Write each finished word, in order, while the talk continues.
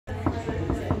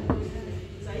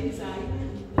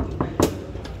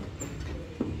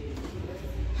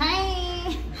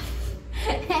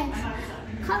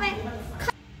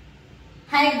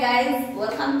guys,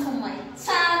 welcome to my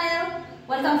channel.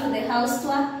 Welcome to the house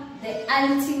tour, the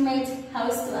ultimate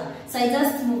house tour. So I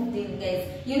just moved in, guys.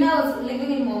 You know, I was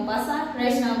living in Mombasa,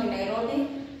 right now I'm in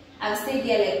Nairobi. I've stayed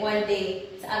here like one day.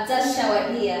 So I've just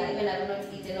showered here, even I've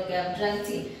not eaten, okay, I've drank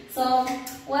tea. So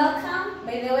welcome.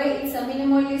 By the way, it's a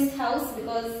minimalist house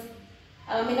because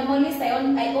I'm a minimalist. I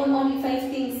own only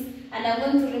 5 things, and I'm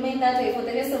going to remain that way for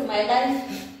the rest of my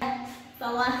life.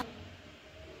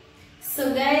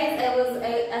 So guys,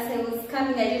 as I was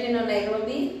coming, I didn't know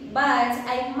Nairobi, but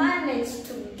I managed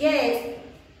to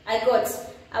I got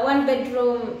a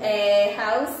 1-bedroom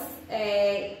house.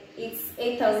 It's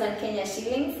 8,000 Kenya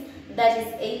shillings. That is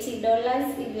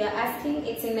 $80 if you are asking.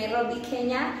 It's in Nairobi,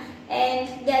 Kenya.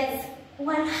 And guys,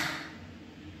 voila!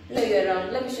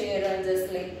 Let me show you around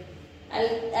just like,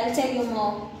 I'll tell you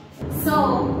more.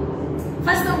 So,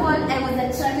 first of all, I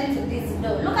was attracted to this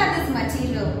door. Look at this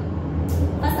material.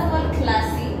 First of all,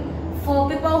 classy. For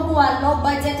people who are low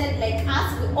budgeted like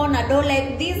us, we own a door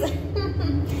like this.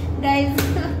 Guys,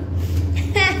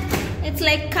 it's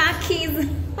like khakis.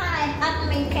 I have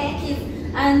my khakis.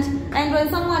 And when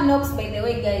someone knocks, by the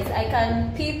way, guys, I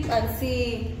can peep and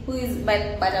see who is,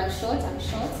 but I'm short.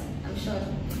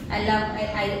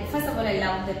 First of all, I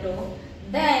love the door.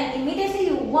 Then immediately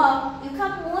you walk, you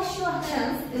can wash your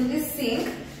hands in this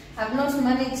sink. I've not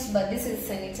managed, but this is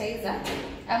sanitizer.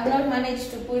 I've not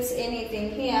managed to put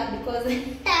anything here because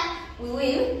we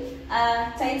will.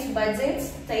 Tight budget.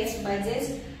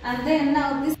 And then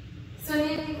now this. So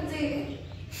me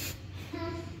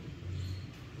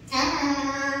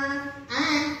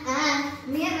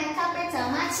and my carpet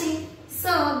are matching. So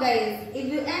guys, if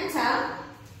you enter,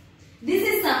 this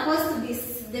is supposed to be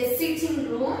the sitting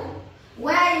room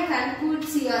where you can put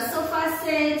your sofa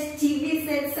set, TV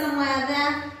set somewhere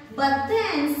there. But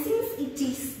then, since it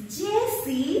is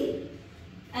Jeccie,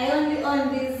 I only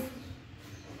own this,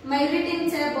 my reading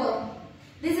table.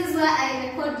 This is where I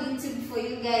record YouTube for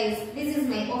you guys. This is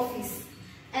my office.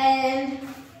 And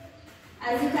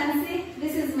as you can see,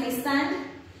 this is my stand.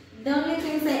 The only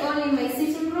things I own in my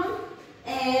sitting room.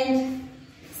 And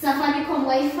Safaricom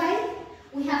Wi-Fi.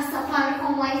 We have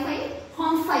Safaricom Wi-Fi,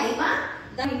 home fiber.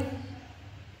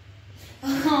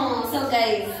 So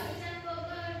guys,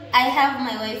 I have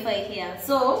my Wi-Fi here.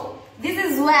 So this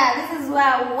is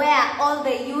where all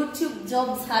the YouTube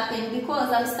jobs happen,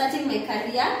 because I'm starting my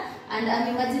career and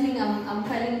I'm imagining I'm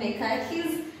carrying my car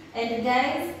keys. And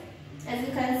guys, as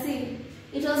you can see,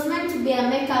 it was meant to be a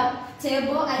makeup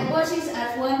table. I bought it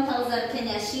at 1,000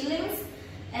 Kenya shillings,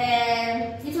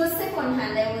 and it was second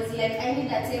hand. I was like, I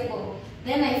need a table.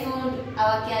 Then I found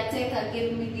our caretaker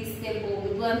gave me this table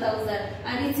with 1,000,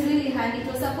 and it's really handy. It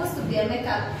was supposed to be a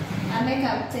makeup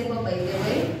table, by the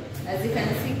way. As you can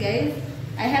see, guys,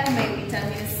 I have my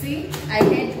vitamin C. I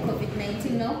had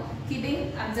COVID-19, no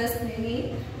kidding, I'm just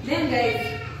me. Then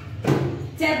guys,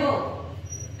 table.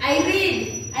 I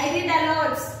read a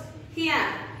lot here,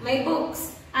 my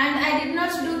books. And I did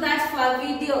not do that for a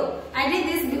video. I did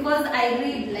this because I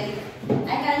read, like,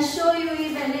 I can show you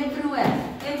even everywhere.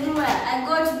 I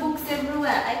got books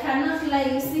everywhere. I cannot lie,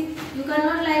 you see. You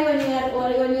cannot lie when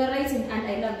you are writing. And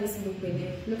I love this book, baby.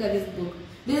 Look at this book.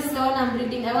 This is the one I'm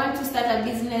reading. I want to start a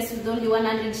business with only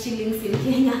 100 shillings in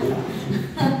Kenya.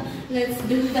 Let's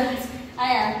do that.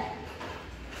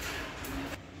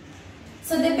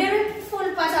 So the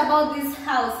beautiful part about this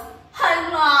house, I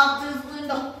love this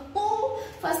window.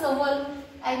 First of all,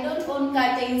 I don't own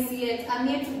curtains yet. I'm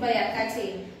here to buy a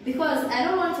curtain because I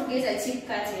don't want to get a cheap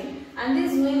curtain. And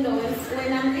these windows,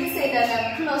 when I'm inside and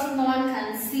I'm closed, no one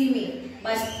can see me.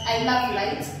 But I love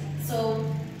light, so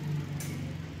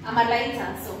I'm a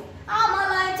lighter.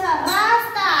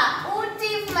 Rasta,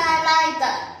 utif my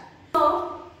lighter. So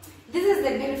this is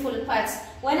the beautiful part.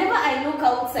 Whenever I look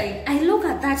outside, I look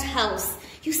at that house.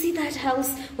 You see that house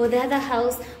or the other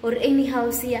house or any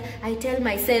house here, I tell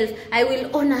myself, I will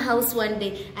own a house one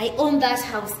day. I own that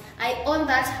house. I own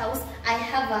that house. I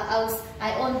have a house.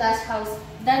 I own that house.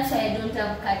 That's why I don't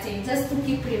have curtain. Just to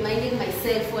keep reminding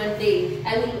myself one day,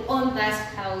 I will own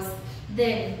that house.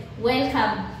 Then,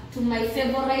 welcome to my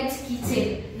favorite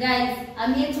kitchen. Guys,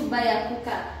 I'm here to buy a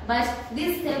cooker. But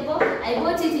this table, I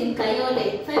bought it in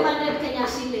Kayole, 500 Kenya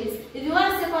shillings. If you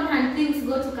want second-hand things,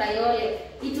 go to Kayole.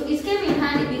 It came in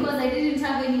handy because I didn't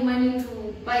have any money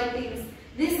to buy things.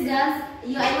 This girls,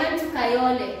 I went to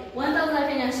Kayole, 1,000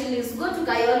 Kenya shillings. Go to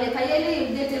Kayole. Kayole,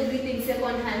 you get everything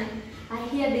second-hand. I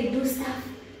hear they do stuff,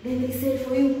 then they sell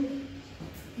for you.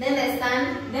 Then the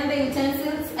stand, then the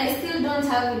utensils. I still don't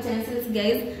have utensils,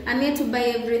 guys. I'm here to buy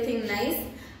everything nice.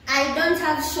 I don't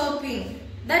have shopping.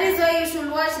 That is why you should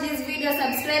watch this video,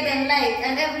 subscribe and like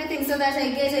and everything so that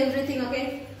I get everything,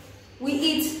 okay? we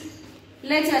eat,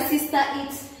 let your sister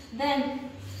eat. Then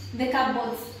the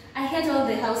cupboards. I hate all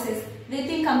the houses. They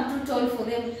think I'm too tall for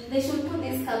them. They should put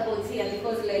these cupboards here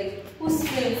because like, who's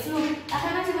friends? Look, I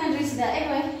cannot even reach there.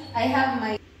 Anyway, I have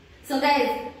my... So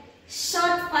guys,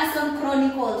 short person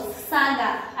chronicles,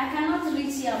 saga. I cannot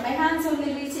reach here. My hands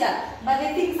only reach here. But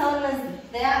the things are always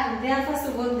there. They are first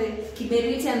of all the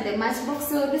kiberiti and the matchbox.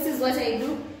 So this is what I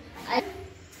do.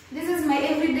 This is my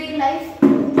everyday life. If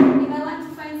I want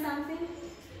to find something,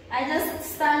 I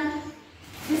just stand.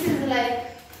 This is like...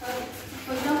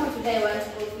 for example, today I want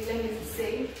coffee. Let me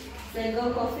say, then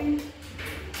go coffee.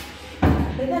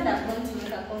 They thought I'm going to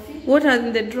make a coffee. What are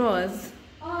in the drawers?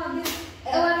 Oh, this.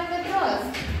 What in the drawers?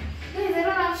 Guys, I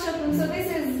don't have shopping, so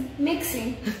this is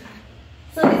mixing.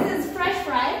 So this is fresh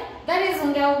fry. That is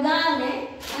unga,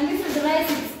 and this is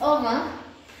rice. It's over.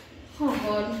 Oh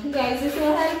God, guys, this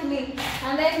will help me.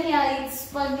 And then here it's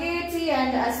spaghetti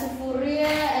and a sufuria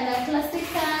and a plastic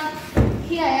cup.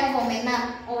 Here I have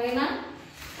omena.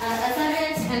 A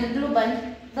salad and blue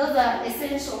band. Those are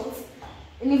essentials.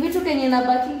 Ni vitu kenye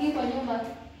nabakingi kwa nyumba.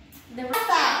 The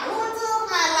rasta utu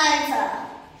malaita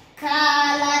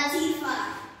kalatifa.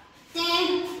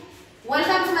 Then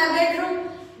welcome to my bedroom.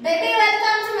 Baby,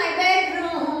 welcome to my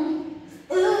bedroom.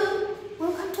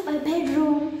 Welcome to my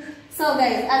bedroom. So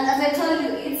guys, as I told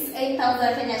you, it's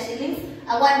 8,000 Kenya shillings,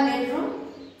 a one bedroom.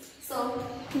 So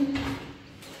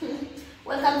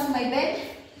welcome to my bed.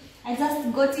 I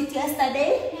just got it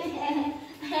yesterday.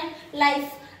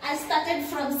 Life, I started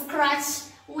from scratch.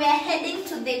 We're heading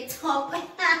to the top.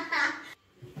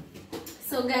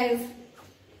 So guys,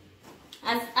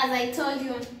 as I told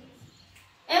you,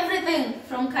 everything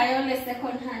from Kayole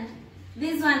second hand.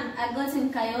 This one I got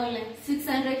in Kayole,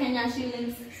 600 Kenya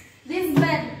shillings. This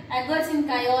bed I got in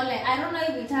Kayole. I don't know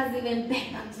if it has even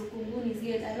bed and Zukungunis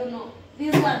yet. I don't know.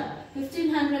 This one,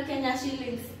 1,500 Kenya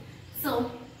shillings. So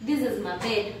this is my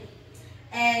bed.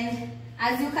 And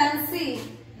as you can see,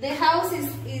 the house is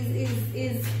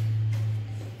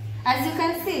as you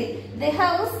can see, the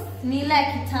house ni like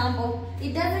kitambo.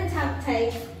 It doesn't have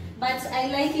tiles, but I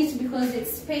like it because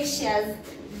it's spacious.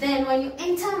 Then when you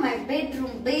enter my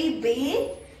bedroom,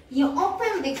 baby, you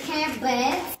open the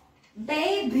cabinet,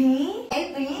 baby,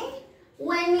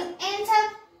 when you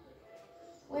enter,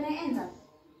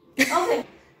 okay.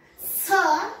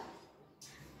 So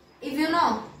if you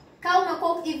know,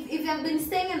 if you have been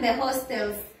staying in the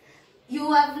hostels,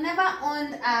 you have never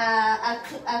owned a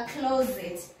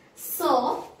closet.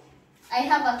 So I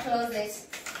have a closet.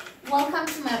 Welcome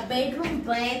to my bedroom,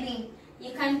 baby.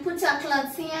 You can put your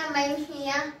clothes here, mine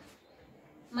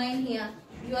here.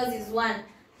 Yours is one.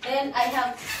 Then I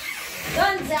have,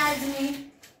 don't judge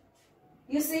me.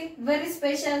 You see, very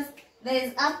spacious. There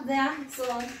is up there, so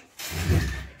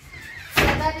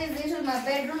that is it in my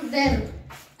bedroom. Then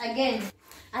again,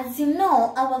 as you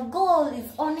know, our goal is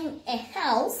owning a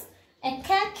house, a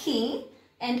car key,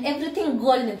 and everything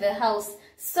gold in the house.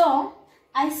 So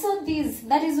I saw this.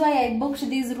 That is why I booked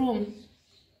this room.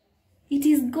 It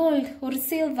is gold or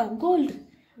silver, gold.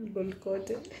 Gold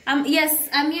coated. Yes,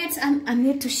 I'm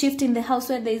yet to shift in the house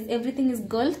where everything is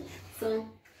gold. So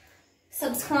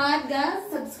subscribe, guys.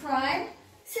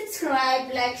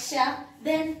 Subscribe, like, share.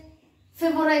 Then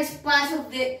favorite part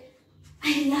of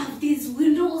I love these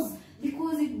windows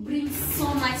because it brings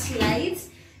so much light.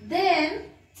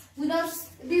 Then without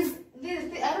this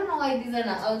I don't know why these are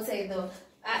not outside though.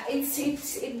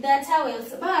 They're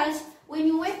towels, but when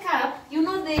you wake up, you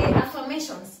know the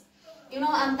affirmations. You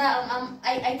know,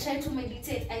 I try to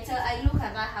meditate. I look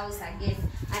at that house again,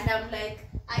 and I'm like,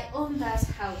 I own that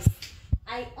house.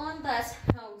 I own that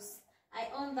house. I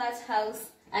own that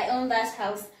house. I own that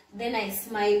house. Then I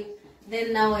smile.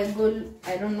 Then now I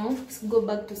don't know, go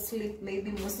back to sleep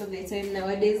maybe most of the time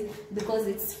nowadays because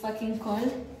it's fucking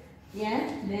cold. Yeah,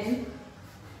 then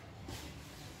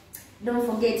don't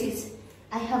forget it.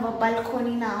 I have a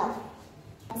balcony now.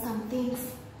 Some things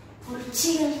for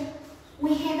chill.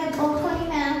 We have a balcony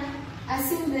now.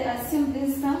 Assume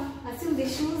this stuff. Assume the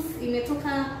shoes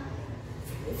imetoka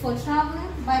for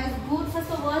traveling, but it's good.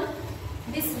 First of all,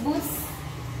 these boots,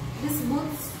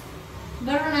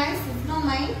 very nice. It's not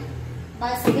mine,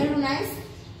 but it's very nice.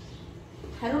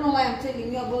 I don't know why I'm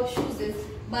telling you about shoes,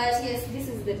 but yes, this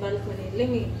is the balcony. Let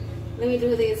me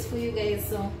do this for you guys.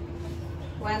 So,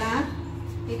 voila!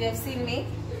 If you have seen me,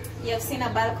 you have seen a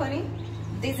balcony.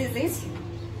 This is it,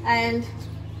 and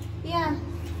yeah,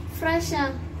 fresh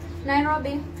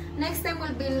Nairobi. Next time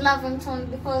we'll be in Lavington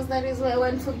because that is where I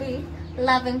want to be.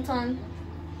 Lavington.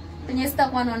 By the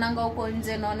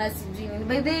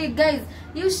way, guys,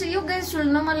 you guys should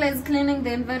normalize cleaning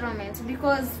the environment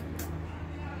because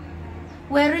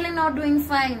we're really not doing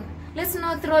fine. Let's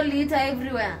not throw litter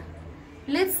everywhere.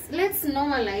 Let's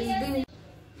normalize being.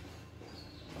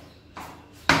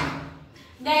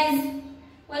 Guys,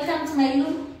 welcome to my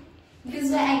room. This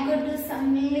is where I go do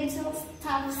some little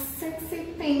stuff,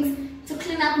 sexy things to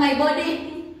clean up my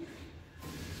body.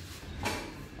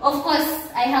 Of course,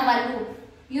 I have a loo.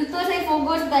 You thought I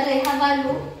forgot that I have a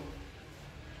loo?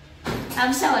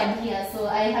 I'm showered here, so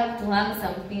I have to hang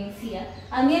some things here.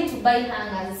 I'm here to buy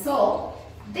hangers. So,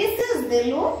 this is the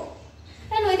loo.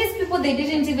 Anyway, these people, they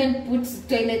didn't even put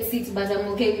toilet seats, but I'm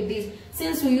okay with this.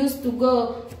 Since we used to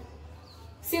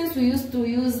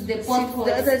use the potholes.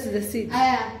 That's the seat.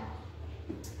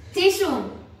 Tissue,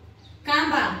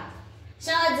 kamba,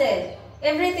 shower gel,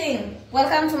 everything.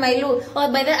 Welcome to my loo.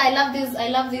 Oh, by the way, I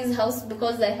love this house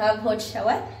because I have hot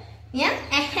shower. Yeah,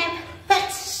 I have hot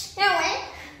shower.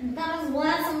 That is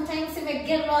why sometimes if I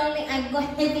get lonely, I go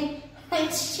having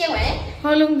hot shower.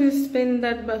 How long do you spend in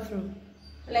that bathroom?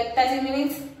 Like 30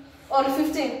 minutes or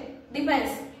 15,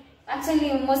 depends.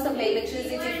 Actually, most of the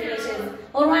electricity finishes.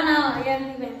 Or 1 hour,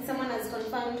 yeah, even someone has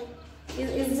confirmed.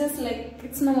 It's just like,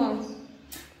 it's normal.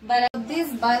 But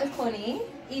this balcony,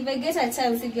 if I get a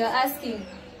chance, if you're asking,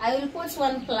 I will put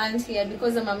one plant here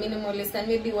because I'm a minimalist, and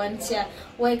maybe one chair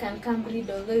where I can come read,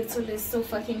 although it's always so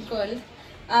fucking cold.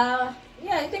 Yeah,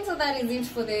 I think so. That is it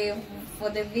for the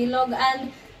vlog.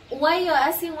 And why you're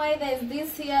asking why there's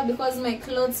this here, because my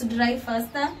clothes dry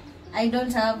faster. I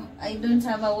don't have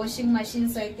a washing machine,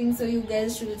 so I think so you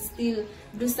guys should still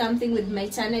do something with my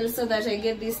channel so that I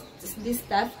get this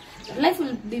stuff. Life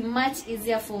will be much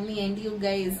easier for me and you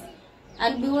guys.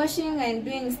 I'll be washing and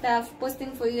doing stuff,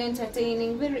 posting for you,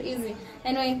 entertaining, very easy.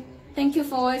 Anyway, thank you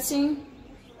for watching.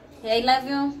 I love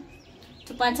you.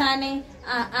 Tupatane.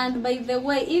 And by the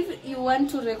way, if you want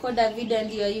to record a video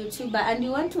and you're a YouTuber and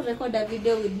you want to record a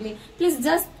video with me, please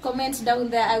just comment down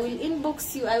there. I will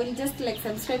inbox you. I will just like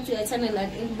subscribe to your channel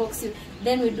and inbox you.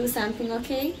 Then we do something,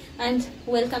 okay? And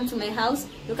welcome to my house.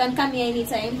 You can come here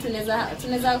anytime.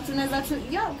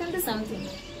 Yeah, we can do something.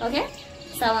 Okay?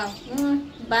 Sawa.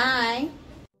 Bye.